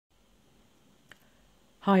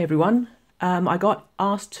Hi everyone, I got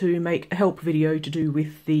asked to make a help video to do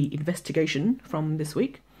with the investigation from this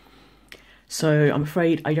week. So I'm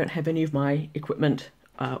afraid I don't have any of my equipment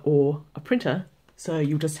or a printer, so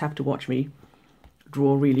you'll just have to watch me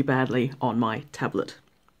draw really badly on my tablet.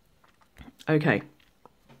 Okay,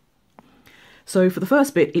 so for the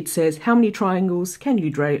first bit it says how many triangles can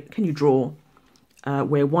you draw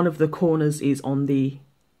where one of the corners is on the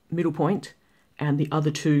middle point and the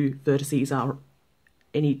other two vertices are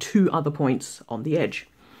any two other points on the edge.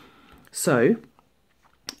 So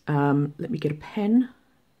let me get a pen.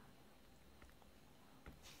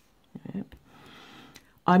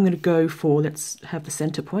 I'm going to go for, let's have the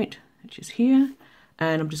center point, which is here,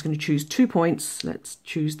 and I'm just going to choose 2 points. Let's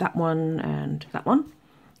choose that one,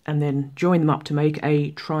 and then join them up to make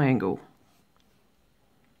a triangle.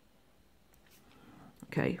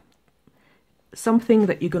 Okay, something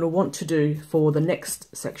that you're going to want to do for the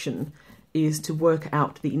next section is to work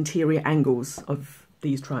out the interior angles of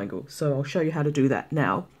these triangles. So I'll show you how to do that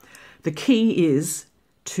now. The key is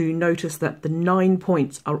to notice that the 9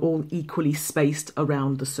 points are all equally spaced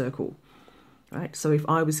around the circle. Right? So if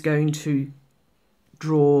I was going to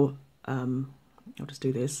draw, I'll just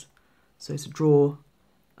do this. So to draw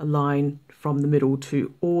a line from the middle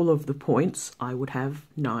to all of the points, I would have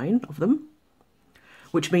 9 of them,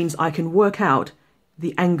 which means I can work out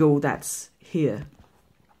the angle that's here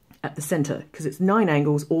at the center, because it's 9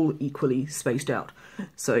 angles all equally spaced out.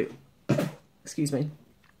 So, excuse me,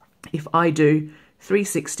 if I do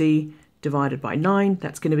 360 divided by 9,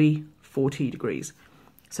 that's going to be 40 degrees.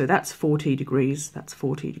 So that's 40 degrees, that's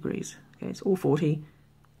 40 degrees. Okay, it's all 40.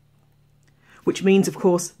 Which means, of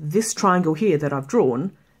course, this triangle here that I've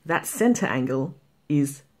drawn, that center angle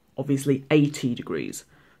is obviously 80 degrees.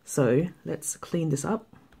 So let's clean this up.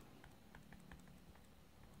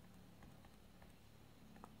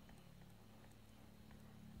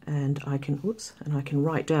 And I can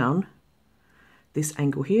write down this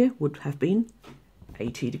angle here would have been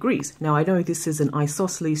 80 degrees. Now I know this is an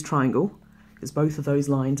isosceles triangle because both of those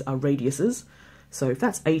lines are radiuses. So if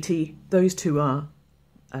that's 80, those two are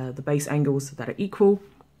the base angles that are equal.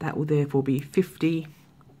 That will therefore be 50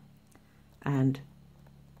 and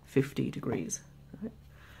 50 degrees. Right.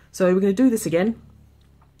 So we're going to do this again.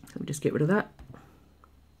 Let me just get rid of that.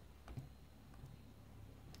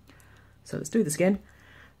 So let's do this again.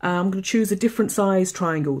 I'm going to choose a different size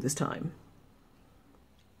triangle this time.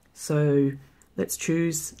 So let's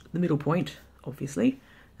choose the middle point, obviously,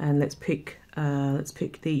 and let's pick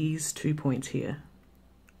these 2 points here.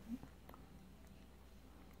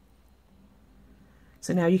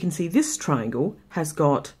 So now you can see this triangle has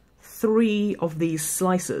got 3 of these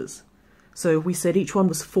slices. So we said each one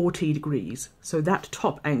was 40 degrees. So that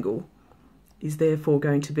top angle is therefore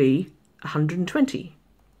going to be 120.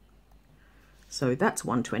 So that's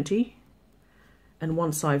 120, and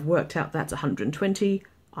once I've worked out that's 120,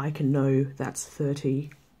 I can know that's 30,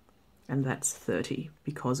 and that's 30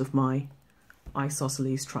 because of my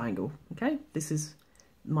isosceles triangle. Okay, this is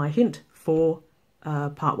my hint for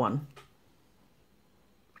part 1.